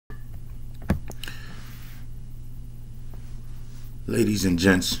Ladies and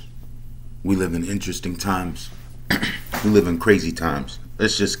gents, we live in interesting times. We live in crazy times.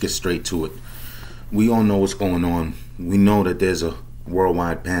 Let's just get straight to it. We all know what's going on. We know that there's a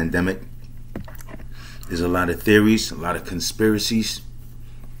worldwide pandemic. There's a lot of theories, a lot of conspiracies.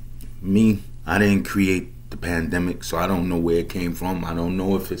 I didn't create the pandemic, so I don't know where it came from. I don't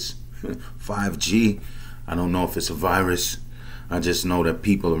know if it's 5G. I don't know if it's a virus. I just know that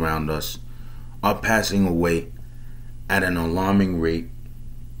people around us are passing away at an alarming rate.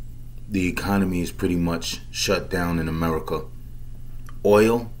 The economy is pretty much shut down in America.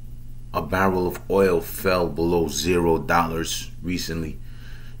 Oil, a barrel of oil fell below $0 recently.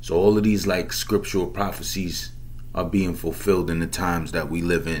 So all of these scriptural prophecies are being fulfilled in the times that we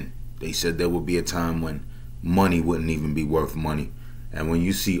live in. They said there would be a time when money wouldn't even be worth money. And when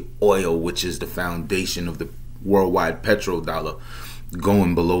you see oil, which is the foundation of the worldwide petrodollar,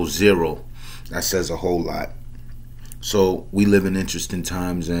 going below zero, that says a whole lot. So we live in interesting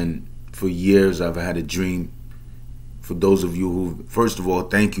times, and for years I've had a dream. For those of you who, first of all,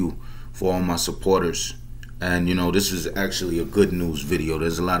 thank you for all my supporters. And this is actually a good news video.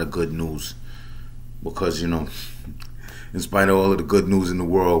 There's a lot of good news because in spite of all of the good news in the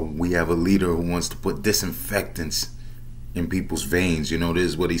world, we have a leader who wants to put disinfectants in people's veins. This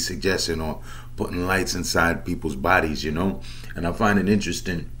is what he's suggesting, or putting lights inside people's bodies. And I find it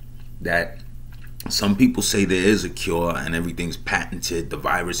interesting that some people say there is a cure and everything's patented. The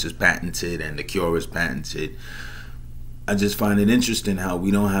virus is patented and the cure is patented. I just find it interesting how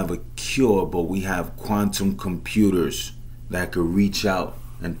we don't have a cure, but we have quantum computers that could reach out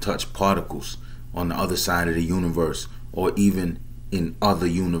and touch particles on the other side of the universe, or even in other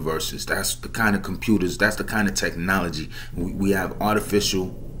universes. That's the kind of computers, that's the kind of technology. We have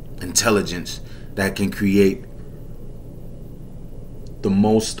artificial intelligence that can create the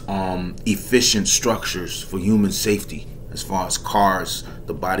most efficient structures for human safety, as far as cars,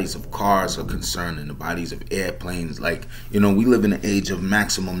 the bodies of cars are concerned, and the bodies of airplanes. We live in an age of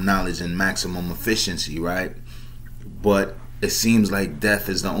maximum knowledge and maximum efficiency, right? But it seems like death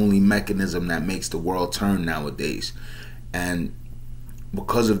is the only mechanism that makes the world turn nowadays. And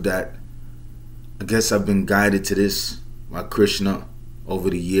because of that, I guess I've been guided to this by Krishna over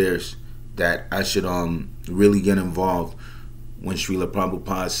the years, that I should really get involved when Srila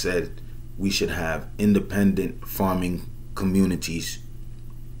Prabhupada said we should have independent farming communities.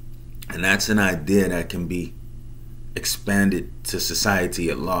 And that's an idea that can be expanded to society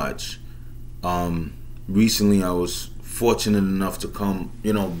at large. Recently I was fortunate enough to come,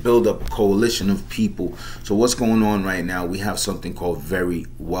 build up a coalition of people. So what's going on right now, we have something called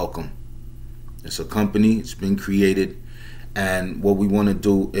VeryWelcome. It's a company, it's been created, and what we want to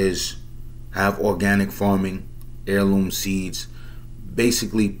do is have organic farming, heirloom seeds.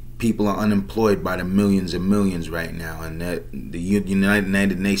 Basically, people are unemployed by the millions and millions right now, and that the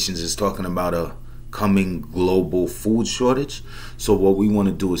United Nations is talking about a coming global food shortage. So what we want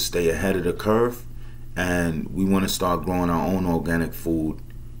to do is stay ahead of the curve, and we want to start growing our own organic food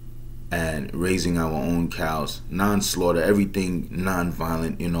and raising our own cows, non-slaughter, everything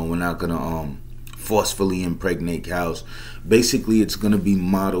non-violent. We're not gonna forcefully impregnate cows. Basically, it's gonna be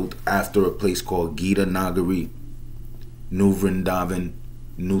modeled after a place called Gita Nagari, New Vrindavan,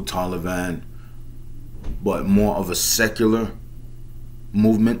 New Taliban, but more of a secular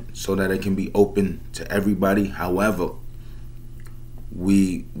movement so that it can be open to everybody. However,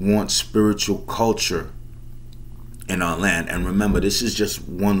 we want spiritual culture in our land. And remember, this is just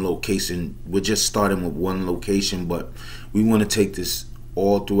one location. We're just starting with one location, but we want to take this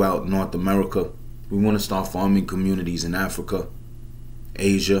all throughout North America. We want to start farming communities in Africa,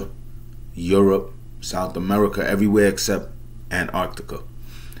 Asia, Europe, South America, everywhere except Antarctica.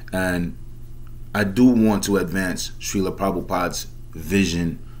 And I do want to advance Srila Prabhupada's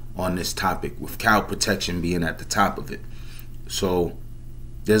vision on this topic, with cow protection being at the top of it. So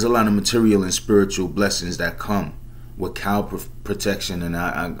there's a lot of material and spiritual blessings that come with cow protection, and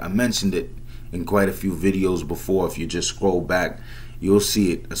I mentioned it in quite a few videos before. If you just scroll back, you'll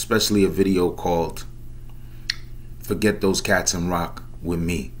see it, especially a video called Forget Those Cats and Rock with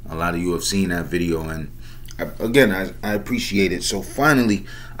Me. A lot of you have seen that video, and again, I appreciate it. So finally,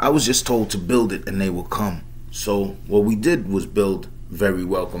 I was just told to build it and they will come. So what we did was build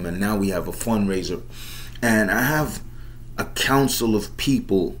VeryWelcome, and now we have a fundraiser, and I have a council of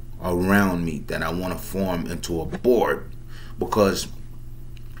people around me that I want to form into a board, because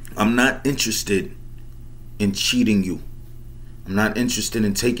I'm not interested in cheating you. I'm not interested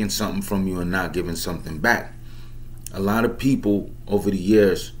in taking something from you and not giving something back. A lot of people over the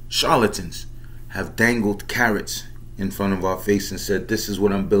years, charlatans, have dangled carrots in front of our face and said, this is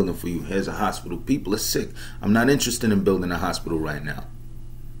what I'm building for you. Here's a hospital. People are sick. I'm not interested in building a hospital right now.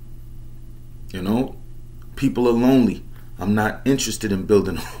 You know, people are lonely. I'm not interested in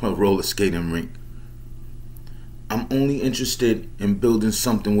building a roller skating rink. I'm only interested in building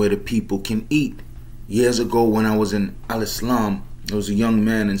something where the people can eat. Years ago when I was in Al-Islam, I was a young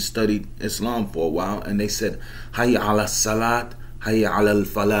man and studied Islam for a while, and they said, Hayya ala salat, Hayya ala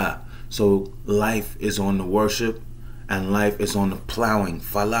al-falah. So life is on the worship and life is on the plowing.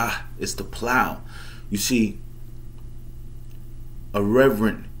 Falah is the plow. You see, a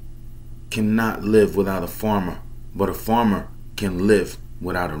reverend cannot live without a farmer, but a farmer can live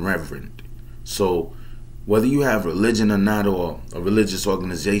without a reverend. So whether you have religion or not, or a religious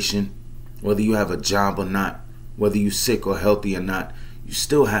organization, whether you have a job or not, whether you're sick or healthy or not, you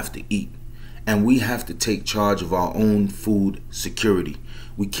still have to eat. And we have to take charge of our own food security.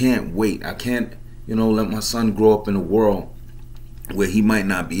 We can't wait. I can't, let my son grow up in a world where he might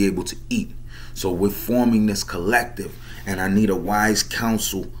not be able to eat. So we're forming this collective, and I need a wise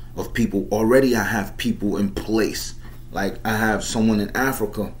council of people. Already I have people in place. Like I have someone in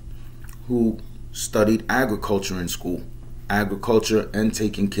Africa who studied agriculture in school. Agriculture and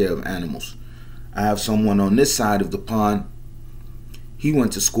taking care of animals. I have someone on this side of the pond. He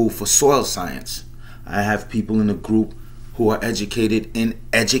went to school for soil science. I have people in the group who are educated in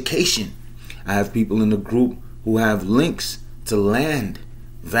education. I have people in the group who have links to land,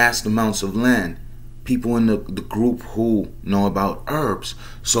 vast amounts of land. People in the group who know about herbs.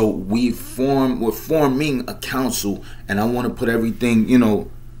 So we're forming a council, and I want to put everything,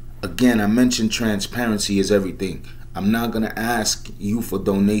 again, I mentioned transparency is everything. I'm not going to ask you for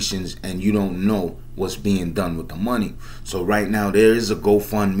donations and you don't know what's being done with the money. So right now there is a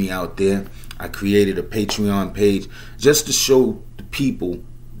GoFundMe out there. I created a Patreon page just to show the people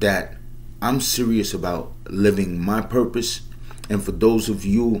that I'm serious about living my purpose. And for those of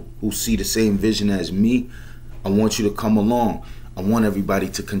you who see the same vision as me, I want you to come along. I want everybody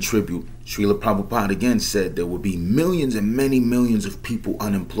to contribute. Srila Prabhupada again said there will be millions and many millions of people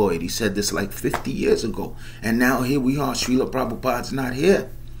unemployed. He said this like 50 years ago. And now here we are. Srila Prabhupada's not here.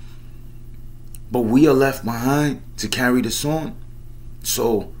 But we are left behind to carry this on.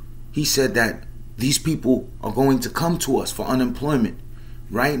 So he said that these people are going to come to us for unemployment.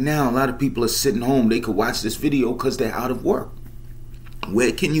 Right now, a lot of people are sitting home. They could watch this video because they're out of work.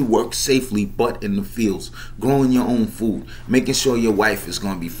 Where can you work safely but in the fields, growing your own food, making sure your wife is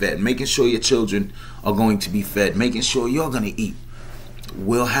going to be fed, making sure your children are going to be fed, making sure you're going to eat.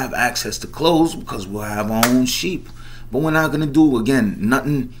 We'll have access to clothes because we'll have our own sheep. But we're not going to do, again,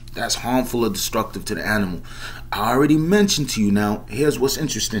 nothing that's harmful or destructive to the animal. I already mentioned to you now, here's what's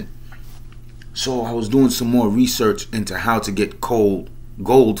interesting. So I was doing some more research into how to get gold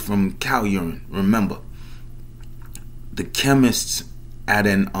from cow urine. Remember, the chemists at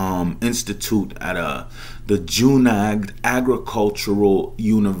an institute at the Junagadh Agricultural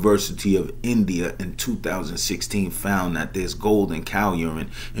University of India in 2016 found that there's gold in cow urine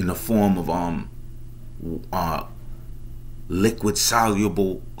in the form of liquid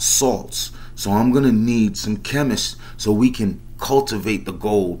soluble salts. So I'm gonna need some chemists so we can cultivate the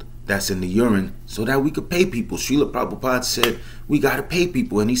gold that's in the urine so that we could pay people. Srila Prabhupada said we gotta pay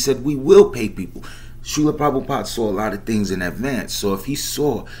people, and he said we will pay people. Srila Prabhupada saw a lot of things in advance. So if he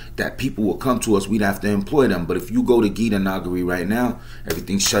saw that people will come to us, we'd have to employ them. But if you go to Gita Nagari right now,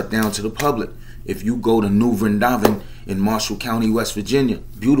 everything's shut down to the public. If you go to New Vrindavan in Marshall County, West Virginia,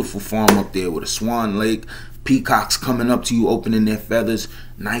 beautiful farm up there with a swan lake, peacocks coming up to you, opening their feathers,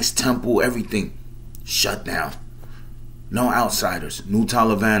 nice temple, everything shut down. No outsiders. New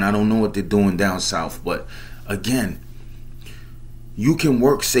Taliban, I don't know what they're doing down south. But again, you can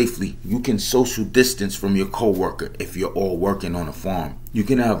work safely. You can social distance from your co-worker if you're all working on a farm. You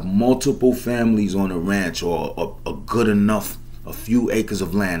can have multiple families on a ranch, or a good enough, a few acres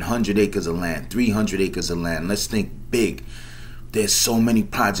of land, 100 acres of land, 300 acres of land. Let's think big. There's so many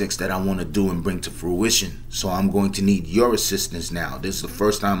projects that I want to do and bring to fruition. So I'm going to need your assistance now. This is the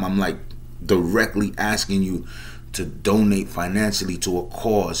first time I'm like directly asking you to donate financially to a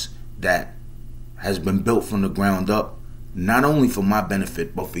cause that has been built from the ground up. Not only for my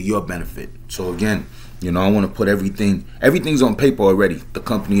benefit, but for your benefit. So again, I want to put everything's on paper already. The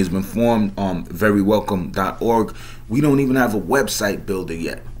company has been formed on VeryWelcome.org. We don't even have a website builder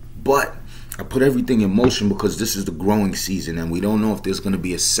yet. But I put everything in motion because this is the growing season, and we don't know if there's going to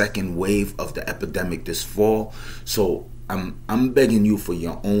be a second wave of the epidemic this fall. So I'm begging you for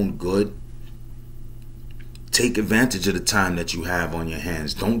your own good. Take advantage of the time that you have on your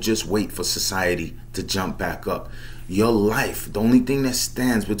hands. Don't just wait for society to jump back up. Your life, the only thing that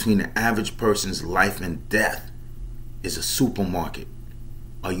stands between the average person's life and death is a supermarket.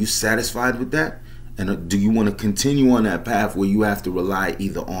 Are you satisfied with that? And do you want to continue on that path where you have to rely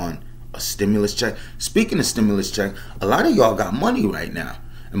either on a stimulus check? Speaking of stimulus check, a lot of y'all got money right now.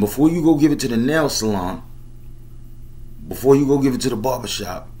 And before you go give it to the nail salon, before you go give it to the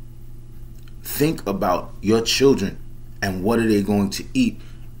barbershop, think about your children and what are they going to eat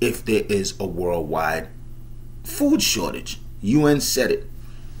if there is a worldwide food shortage. UN said it.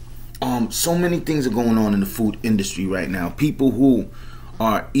 So many things are going on in the food industry right now. People who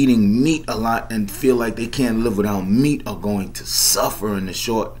are eating meat a lot and feel like they can't live without meat are going to suffer in the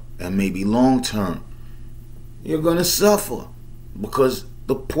short and maybe long term. You're going to suffer because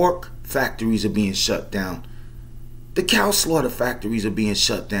the pork factories are being shut down. The cow slaughter factories are being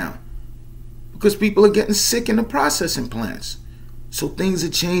shut down because people are getting sick in the processing plants. So things are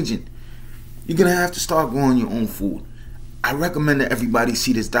changing. You're going to have to start growing your own food. I recommend that everybody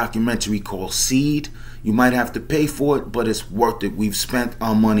see this documentary called Seed. You might have to pay for it, but it's worth it. We've spent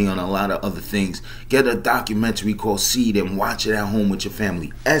our money on a lot of other things. Get a documentary called Seed and watch it at home with your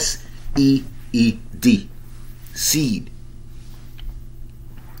family. SEED. Seed.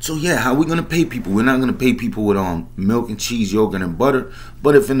 So yeah, how are we going to pay people? We're not going to pay people with milk and cheese, yogurt and butter.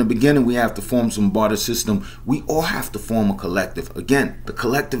 But if in the beginning we have to form some barter system, we all have to form a collective. Again, the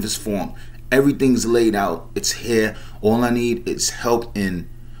collective is formed. Everything's laid out. It's here. All I need is help in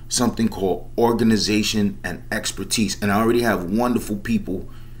something called organization and expertise. And I already have wonderful people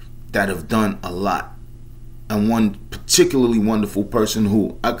that have done a lot. And one particularly wonderful person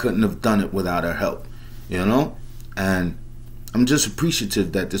who I couldn't have done it without her help. You know? And I'm just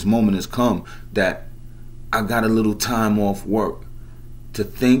appreciative that this moment has come, that I got a little time off work to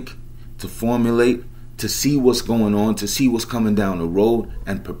think, to formulate, to see what's going on, to see what's coming down the road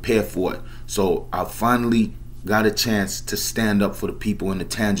and prepare for it. So I finally got a chance to stand up for the people in a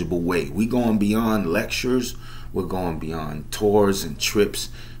tangible way. We going beyond lectures. We're going beyond tours and trips.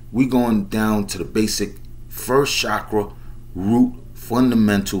 We going down to the basic first chakra, root,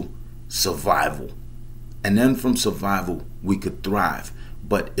 fundamental survival. And then from survival, we could thrive.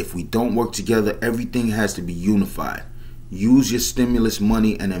 But if we don't work together, everything has to be unified. Use your stimulus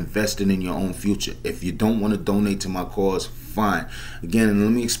money and invest it in your own future. If you don't want to donate to my cause, fine. Again,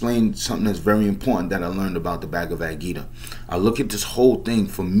 let me explain something that's very important that I learned about the Bhagavad Gita. I look at this whole thing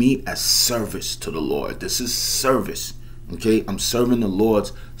for me as service to the Lord. This is service. Okay? I'm serving the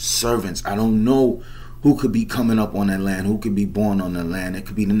Lord's servants. I don't know who could be coming up on that land, who could be born on that land. It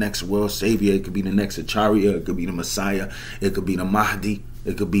could be the next world savior. It could be the next Acharya. It could be the Messiah. It could be the Mahdi.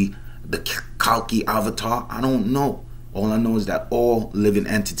 It could be the Kalki avatar. I don't know. All I know is that all living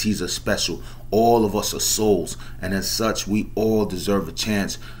entities are special. All of us are souls. And as such, we all deserve a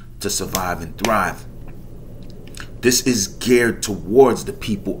chance to survive and thrive. This is geared towards the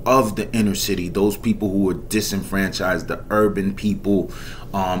people of the inner city, those people who are disenfranchised, the urban people,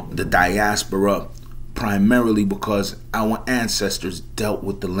 the diaspora, primarily because our ancestors dealt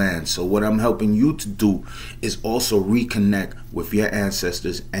with the land. So what I'm helping you to do is also reconnect with your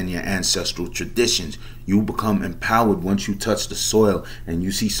ancestors and your ancestral traditions. You become empowered once you touch the soil and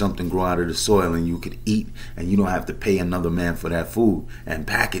you see something grow out of the soil and you could eat, and you don't have to pay another man for that food and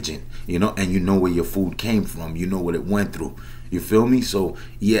packaging, you know, and you know where your food came from. You know what it went through. You feel me? So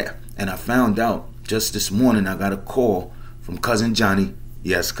yeah, and I found out just this morning, I got a call from Cousin Johnny.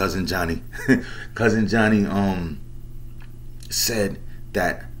 Yes, Cousin Johnny. Cousin Johnny said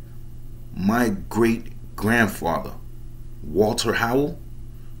that my great-grandfather, Walter Howell,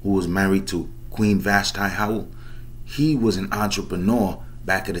 who was married to Queen Vashti Howell, he was an entrepreneur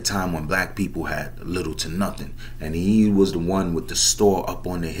back at a time when black people had little to nothing. And he was the one with the store up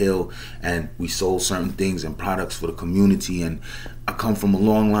on the hill, and we sold certain things and products for the community. And I come from a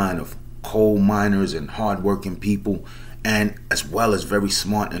long line of coal miners and hardworking people, and as well as very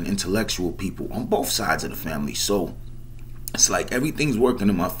smart and intellectual people on both sides of the family. So it's like everything's working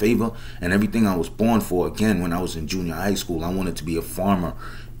in my favor, and everything I was born for. Again, when I was in junior high school, I wanted to be a farmer.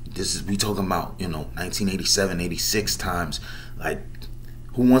 This is, we talking about, 1987, 86 times. Like,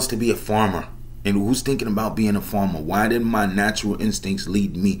 who wants to be a farmer? And who's thinking about being a farmer? Why didn't my natural instincts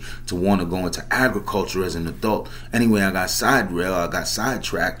lead me to want to go into agriculture as an adult? Anyway, I got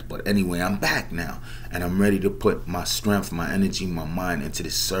sidetracked, but anyway, I'm back now. And I'm ready to put my strength, my energy, my mind into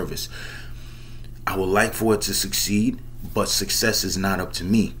this service. I would like for it to succeed, but success is not up to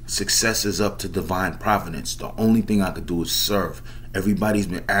me. Success is up to divine providence. The only thing I could do is serve. Everybody's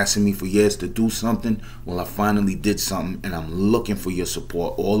been asking me for years to do something. Well, I finally did something, and I'm looking for your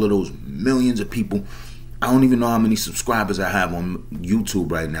support. All of those millions of people. I don't even know how many subscribers I have on YouTube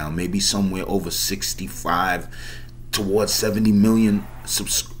right now. Maybe somewhere over 65 towards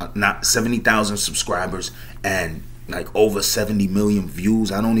 70,000 subscribers. And like over 70 million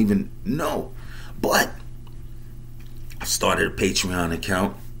views. I don't even know. But I started a Patreon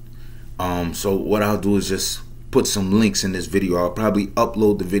account. So what I'll do is just put some links in this video. I'll probably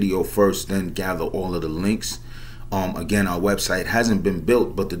upload the video first, then gather all of the links. Again, our website hasn't been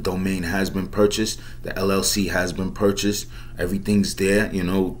built, but the domain has been purchased. The LLC has been purchased. Everything's there, you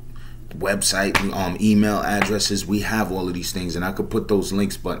know, website, email addresses. We have all of these things, and I could put those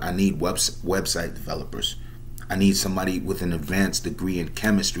links, but I need website developers. I need somebody with an advanced degree in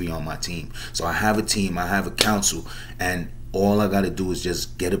chemistry on my team. So I have a team, I have a council, and all I got to do is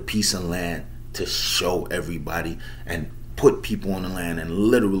just get a piece of land to show everybody and put people on the land and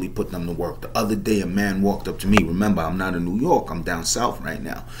literally put them to work. The other day, a man walked up to me. Remember, I'm not in New York. I'm down south right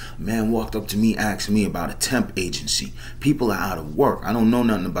now. A man walked up to me, asked me about a temp agency. People are out of work. I don't know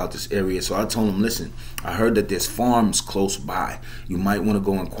nothing about this area. So I told him, listen, I heard that there's farms close by. You might want to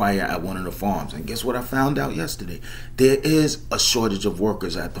go inquire at one of the farms. And guess what I found out yesterday? There is a shortage of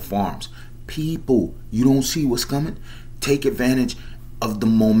workers at the farms. People, you don't see what's coming? Take advantage of the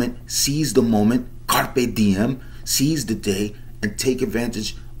moment. Seize the moment. Carpe diem. Seize the day and take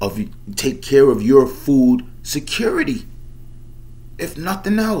advantage of, take care of your food security. If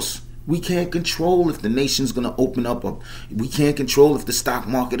nothing else, we can't control if the nation's going to open up. We can't control if the stock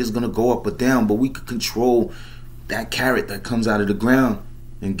market is going to go up or down, but we could control that carrot that comes out of the ground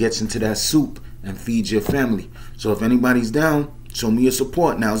and gets into that soup and feeds your family. So if anybody's down, show me your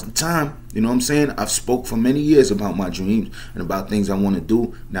support. Now's the time. You know what I'm saying? I've spoke for many years about my dreams and about things I want to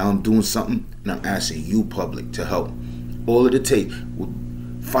do. Now I'm doing something, and I'm asking you, public, to help. All it takes,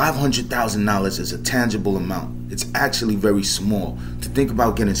 $500,000 is a tangible amount. It's actually very small. To think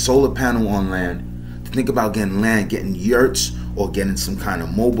about getting solar panel on land, to think about getting land, getting yurts, or getting some kind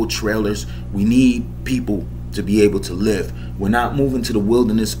of mobile trailers. We need people to be able to live. We're not moving to the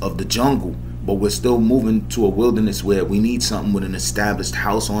wilderness of the jungle, but we're still moving to a wilderness where we need something with an established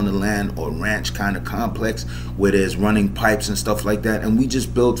house on the land or ranch kind of complex where there's running pipes and stuff like that, and we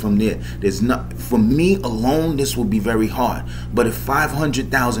just build from there. There's not, for me alone, this would be very hard. But if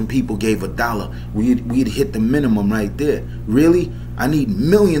 500,000 people gave $1, we'd hit the minimum right there. Really? I need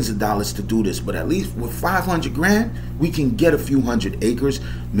millions of dollars to do this, but at least with 500 grand, we can get a few hundred acres,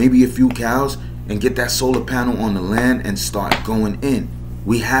 maybe a few cows, and get that solar panel on the land and start going in.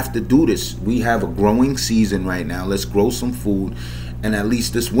 We have to do this. We have a growing season right now. Let's grow some food. And at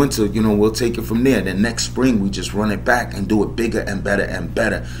least this winter, you know, we'll take it from there. Then next spring, we just run it back and do it bigger and better and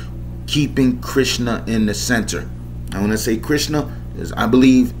better. Keeping Krishna in the center. And when I say Krishna, is I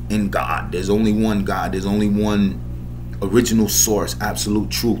believe in God. There's only one God. There's only one original source, absolute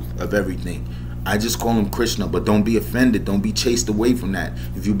truth of everything. I just call him Krishna, but don't be offended. Don't be chased away from that.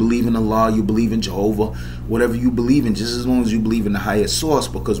 If you believe in Allah, you believe in Jehovah, whatever you believe in, just as long as you believe in the highest source,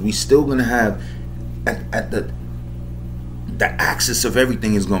 because we still going to have at the axis of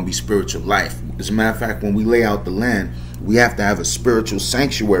everything is going to be spiritual life. As a matter of fact, when we lay out the land, we have to have a spiritual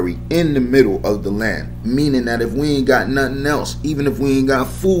sanctuary in the middle of the land, meaning that if we ain't got nothing else, even if we ain't got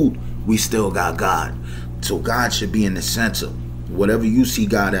food, we still got God. So God should be in the center. Whatever you see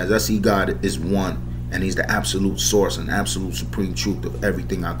God as, I see God is one, and he's the absolute source and absolute supreme truth of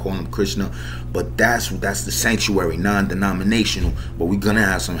everything. I call him Krishna, but that's the sanctuary, non-denominational. But we're gonna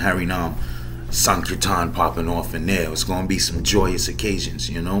have some Harinam Sankirtan popping off in there. It's gonna be some joyous occasions,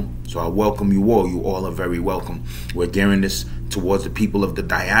 you know. So I welcome you all. You all are very welcome. We're gearing this towards the people of the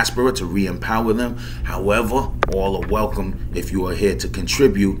diaspora to re-empower them. However, all are welcome if you are here to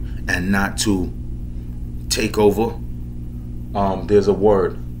contribute and not to take over. There's a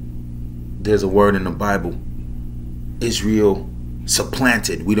word in the Bible. Israel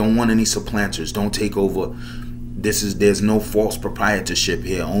supplanted. We don't want any supplanters. Don't take over. There's no false proprietorship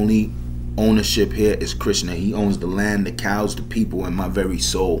here. Only ownership here is Krishna. He owns the land, the cows, the people, and my very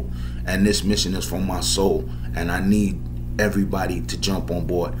soul. And this mission is from my soul. And I need everybody to jump on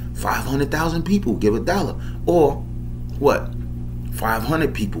board. 500,000 people give $1. Or what?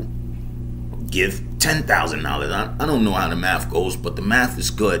 500 people give $10,000. I don't know how the math goes, but the math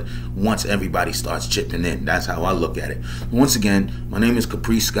is good once everybody starts chipping in. That's how I look at it. Once again, my name is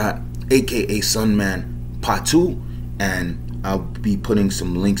Capri Scott, aka Sunman Patu, and I'll be putting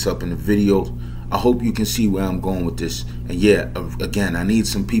some links up in the video. I hope you can see where I'm going with this. And yeah, again, I need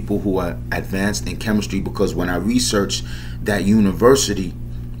some people who are advanced in chemistry, because when I researched that university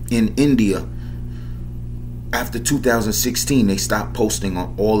in India, after 2016, they stopped posting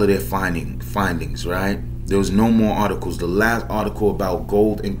on all of their findings, right? There was no more articles. The last article about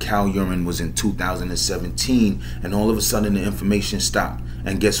gold and cow urine was in 2017, and all of a sudden the information stopped.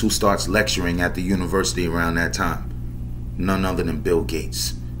 And guess who starts lecturing at the university around that time? None other than Bill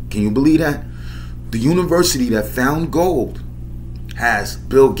Gates. Can you believe that? The university that found gold has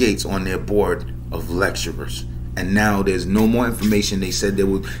Bill Gates on their board of lecturers. And now there's no more information. They said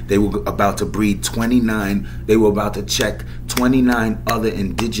they were about to breed 29. They were about to check 29 other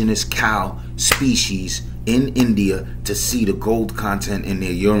indigenous cow species in India to see the gold content in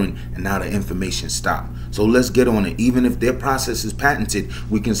their urine, and now the information stopped. So let's get on it. Even if their process is patented,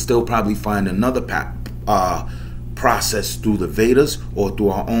 we can still probably find another process through the Vedas or through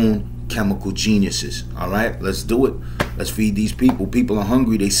our own chemical geniuses. All right, let's do it. Let's feed these people. People are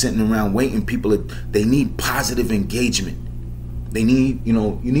hungry. They sitting around waiting. They need positive engagement. They need, you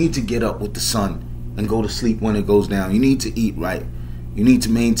need to get up with the sun and go to sleep when it goes down. You need to eat right. You need to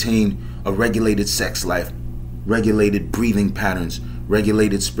maintain a regulated sex life, regulated breathing patterns,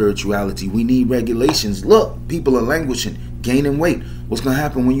 regulated spirituality. We need regulations. Look, people are languishing, gaining weight. What's going to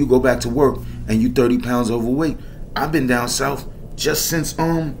happen when you go back to work and you 30 pounds overweight? I've been down south just since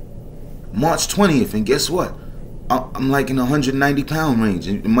March 20th, and guess what? I'm like in the 190 pound range.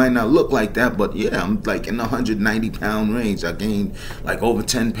 It might not look like that, but yeah, I'm like in the 190 pound range. I gained like over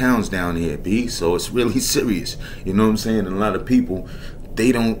 10 pounds down here, B. So it's really serious. You know what I'm saying? And a lot of people,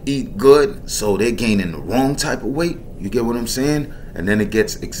 they don't eat good, so they're gaining the wrong type of weight. You get what I'm saying? And then it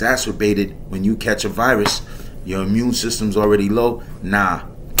gets exacerbated when you catch a virus. Your immune system's already low. Nah,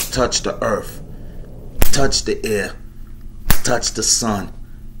 touch the earth, touch the air, touch the sun,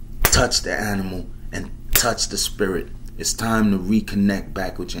 touch the animal, and touch the spirit. It's time to reconnect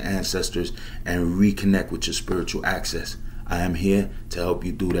back with your ancestors and reconnect with your spiritual access. I am here to help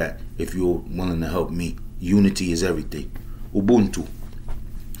you do that if you're willing to help me. Unity is everything. Ubuntu.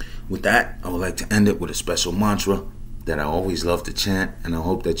 With that, I would like to end it with a special mantra that I always love to chant, and I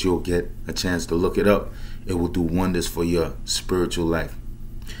hope that you'll get a chance to look it up. It will do wonders for your spiritual life.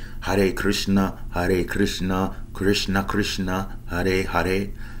 Hare Krishna, Krishna Krishna, Hare Hare,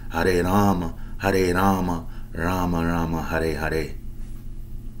 Hare Rama, Rama Rama, Hare Hare.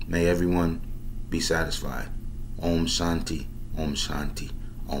 May everyone be satisfied. Om Shanti, Om Shanti,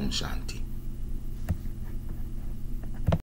 Om Shanti.